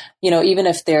numbers. Even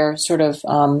if they're sort of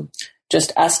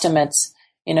just estimates.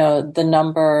 The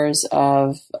numbers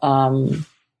of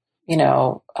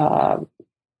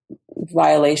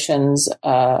violations,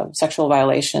 sexual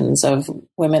violations of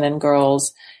women and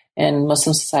girls in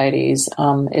Muslim societies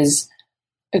is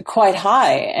quite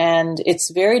high, and it's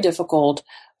very difficult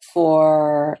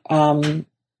for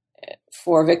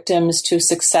victims to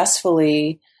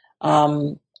successfully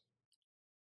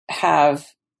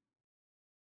have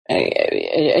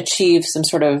achieve some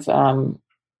sort of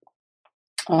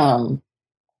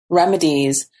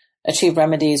achieve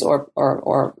remedies or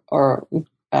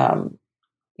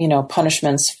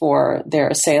punishments for their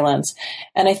assailants.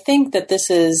 And I think that this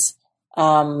is,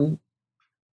 part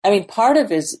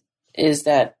of it is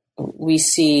that we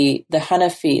see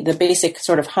the basic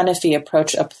sort of Hanafi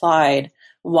approach applied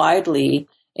widely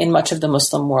in much of the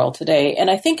Muslim world today. And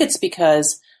I think it's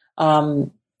because the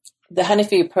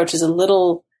Hanafi approach is a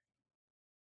little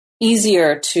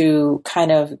easier to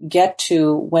kind of get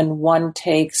to when one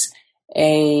takes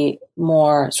a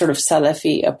more sort of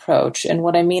Salafi approach. And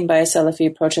what I mean by a Salafi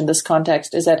approach in this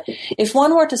context is that if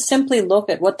one were to simply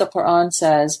look at what the Quran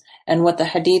says and what the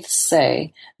Hadiths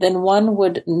say, then one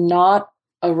would not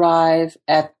arrive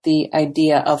at the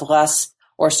idea of ghasb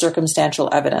or circumstantial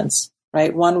evidence,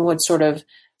 right? One would sort of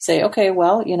say, okay,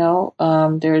 well,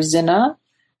 there's zina,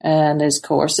 and there's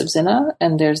coercive zina,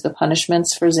 and there's the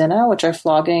punishments for zina, which are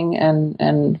flogging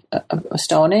and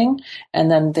stoning,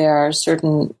 and then there are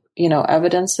certain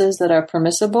evidences that are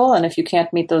permissible, and if you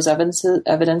can't meet those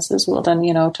evidences, well, then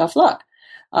tough luck.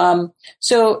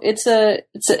 So it's an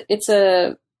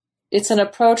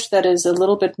approach that is a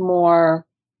little bit more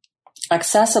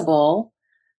accessible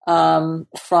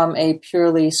from a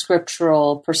purely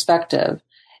scriptural perspective.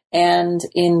 And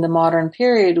in the modern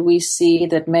period, we see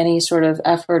that many sort of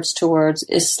efforts towards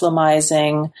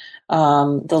Islamizing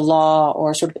the law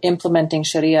or sort of implementing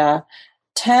Sharia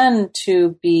tend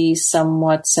to be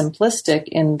somewhat simplistic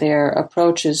in their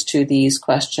approaches to these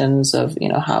questions of,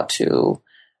 how to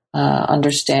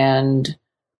understand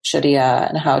Sharia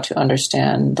and how to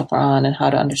understand the Quran and how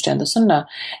to understand the Sunnah.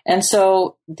 And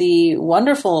so the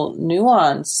wonderful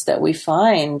nuance that we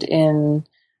find in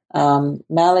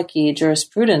Maliki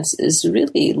jurisprudence is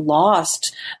really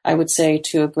lost, I would say,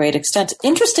 to a great extent.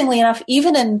 Interestingly enough,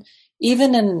 even in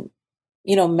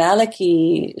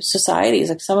Maliki societies,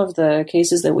 like some of the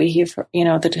cases that we hear,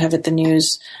 that have at the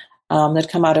news, that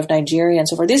come out of Nigeria and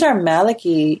so forth, these are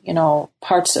Maliki,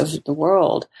 parts of the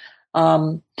world.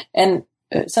 And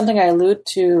something I alluded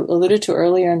to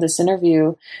earlier in this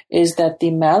interview is that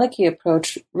the Maliki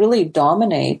approach really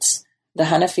dominates the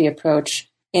Hanafi approach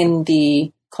in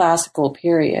the classical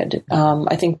period.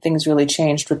 I think things really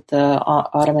changed with the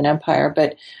Ottoman Empire,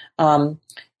 but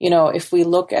if we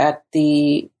look at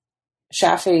the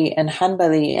Shafi'i and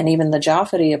Hanbali and even the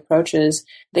Jafari approaches,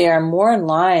 they are more in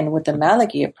line with the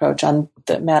Maliki approach on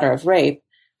the matter of rape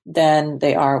than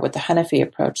they are with the Hanafi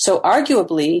approach. So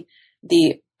arguably,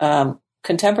 the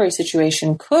contemporary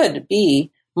situation could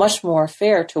be much more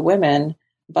fair to women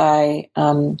by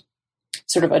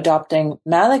sort of adopting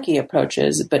Maliki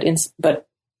approaches, but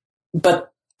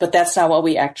that's not what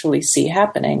we actually see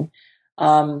happening.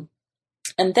 And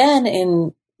then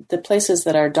in the places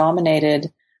that are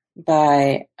dominated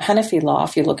by Hanafi law,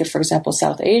 if you look at, for example,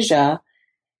 South Asia,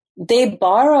 they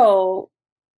borrow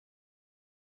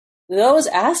those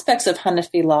aspects of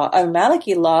Hanafi law, of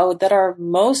Maliki law, that are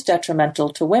most detrimental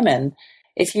to women.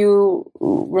 If you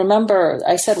remember,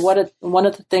 I said one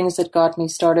of the things that got me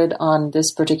started on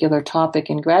this particular topic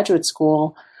in graduate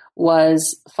school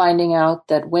was finding out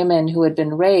that women who had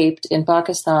been raped in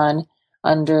Pakistan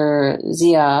under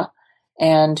Zia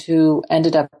and who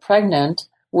ended up pregnant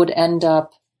would end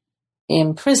up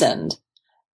imprisoned.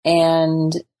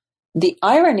 And the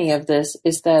irony of this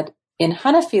is that in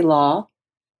Hanafi law,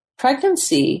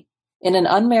 pregnancy in an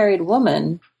unmarried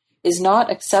woman is not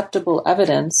acceptable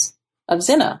evidence of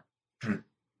zina.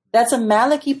 That's a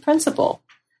Maliki principle.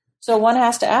 So one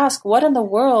has to ask, what in the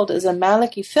world is a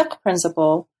Maliki fiqh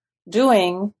principle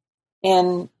doing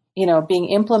in, being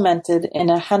implemented in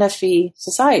a Hanafi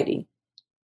society?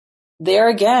 There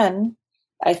again,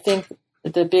 I think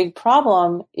the big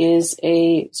problem is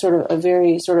a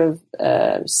very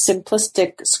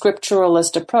simplistic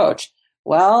scripturalist approach.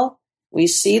 Well, we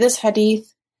see this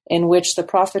hadith in which the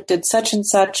Prophet did such and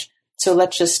such, so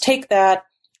let's just take that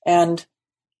and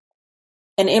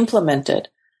implement it.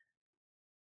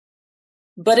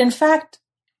 But in fact,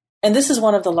 and this is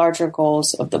one of the larger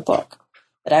goals of the book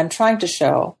that I'm trying to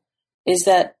show, is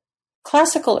that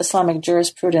classical Islamic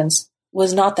jurisprudence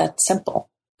was not that simple.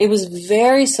 It was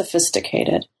very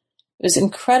sophisticated. It was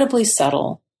incredibly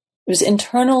subtle. It was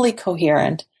internally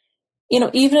coherent.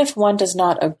 Even if one does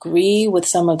not agree with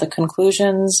some of the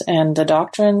conclusions and the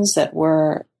doctrines that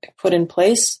were put in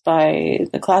place by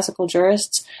the classical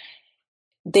jurists,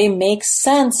 they make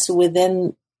sense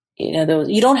within, those.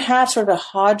 You don't have sort of a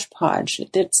hodgepodge.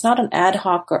 It's not an ad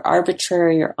hoc or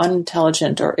arbitrary or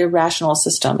unintelligent or irrational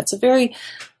system. It's a very,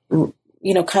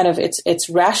 it's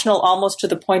rational almost to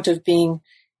the point of being,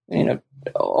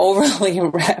 overly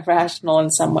rational in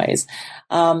some ways.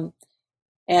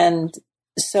 And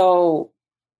so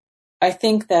I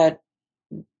think that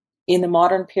in the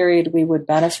modern period, we would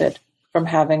benefit from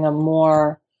having a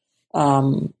more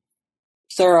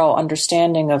thorough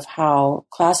understanding of how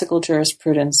classical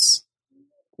jurisprudence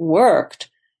worked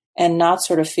and not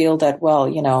sort of feel that,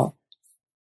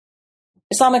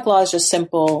 Islamic law is just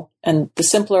simple, and the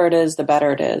simpler it is, the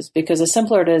better it is, because the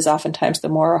simpler it is, oftentimes the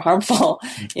more harmful,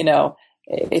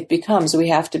 it becomes. We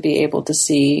have to be able to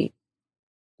see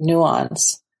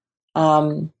nuance.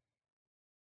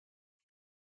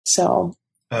 So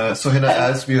Hina,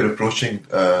 as we are approaching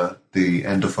the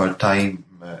end of our time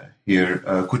here,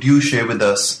 could you share with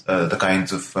us the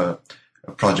kinds of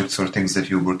projects or things that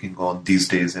you're working on these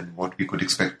days, and what we could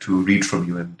expect to read from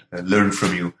you and learn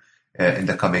from you in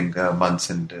the coming months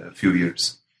and few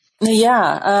years?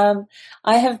 Yeah,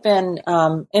 I have been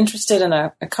interested in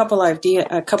a couple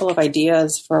of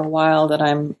ideas for a while that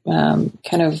I'm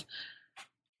kind of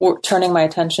turning my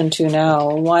attention to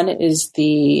now. One is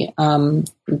the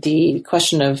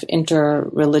question of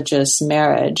interreligious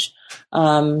marriage.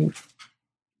 I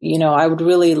would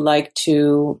really like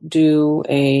to do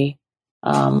a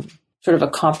sort of a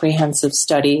comprehensive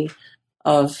study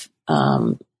of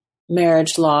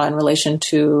marriage law in relation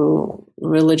to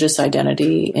religious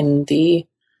identity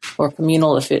or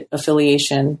communal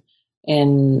affiliation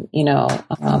in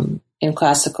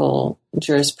classical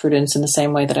jurisprudence, in the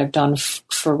same way that I've done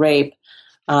for rape.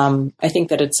 I think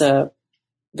that it's a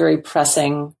very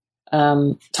pressing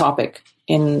topic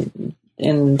in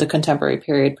the contemporary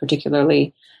period,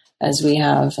 particularly as we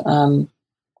have,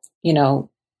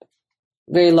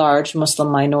 very large Muslim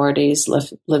minorities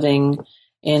living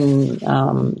in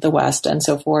the West and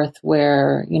so forth,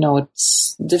 where,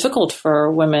 it's difficult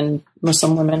for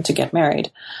Muslim women to get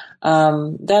married.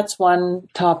 That's one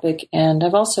topic. And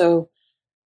I've also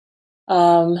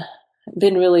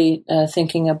been really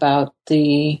thinking about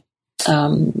the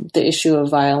issue of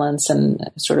violence and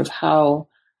sort of how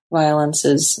violence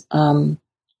is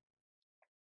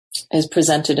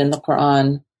presented in the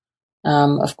Quran.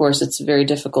 Of course, it's very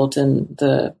difficult in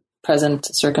the present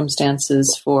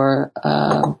circumstances for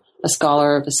a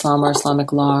scholar of Islam or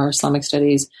Islamic law or Islamic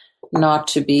studies not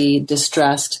to be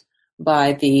distressed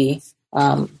by the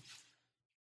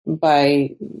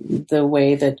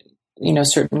way that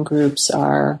certain groups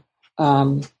are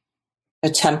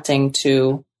attempting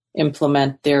to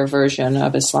implement their version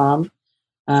of Islam,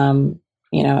 in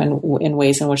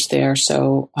ways in which they are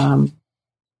so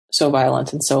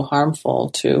violent and so harmful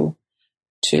to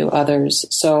others.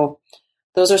 So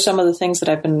those are some of the things that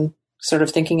I've been sort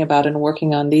of thinking about and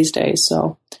working on these days.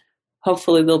 So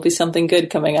hopefully there'll be something good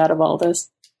coming out of all this.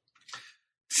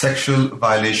 Sexual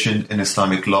Violation in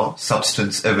Islamic Law,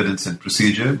 Substance, Evidence and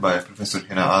Procedure by Professor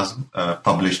Hina Azam,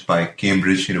 published by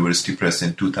Cambridge University Press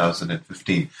in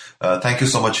 2015. Thank you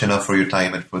so much, Hina, for your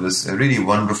time and for this really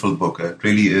wonderful book. It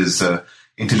really is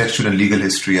intellectual and legal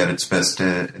history at its best,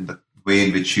 in the way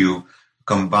in which you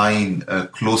combine a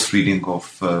close reading of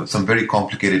some very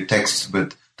complicated texts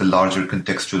with the larger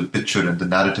contextual picture, and the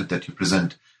narrative that you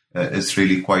present is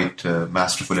really quite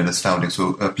masterful and astounding.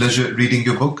 So a pleasure reading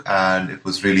your book, and it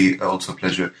was really also a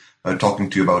pleasure talking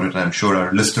to you about it. And I'm sure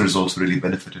our listeners also really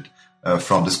benefited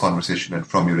from this conversation and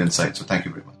from your insights. So thank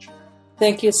you very much.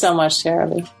 Thank you so much,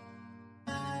 Sherali.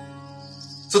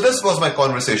 So this was my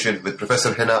conversation with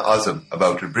Professor Hina Azam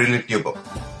about her brilliant new book,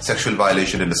 Sexual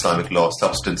Violation in Islamic Law,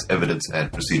 Substance, Evidence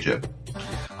and Procedure.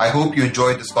 I hope you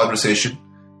enjoyed this conversation.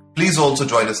 Please also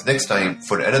join us next time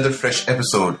for another fresh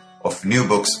episode of New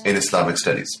Books in Islamic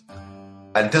Studies.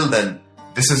 Until then,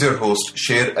 this is your host,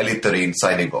 Sher Ali Tareen,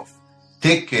 signing off.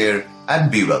 Take care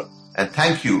and be well. And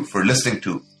thank you for listening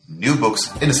to New Books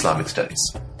in Islamic Studies.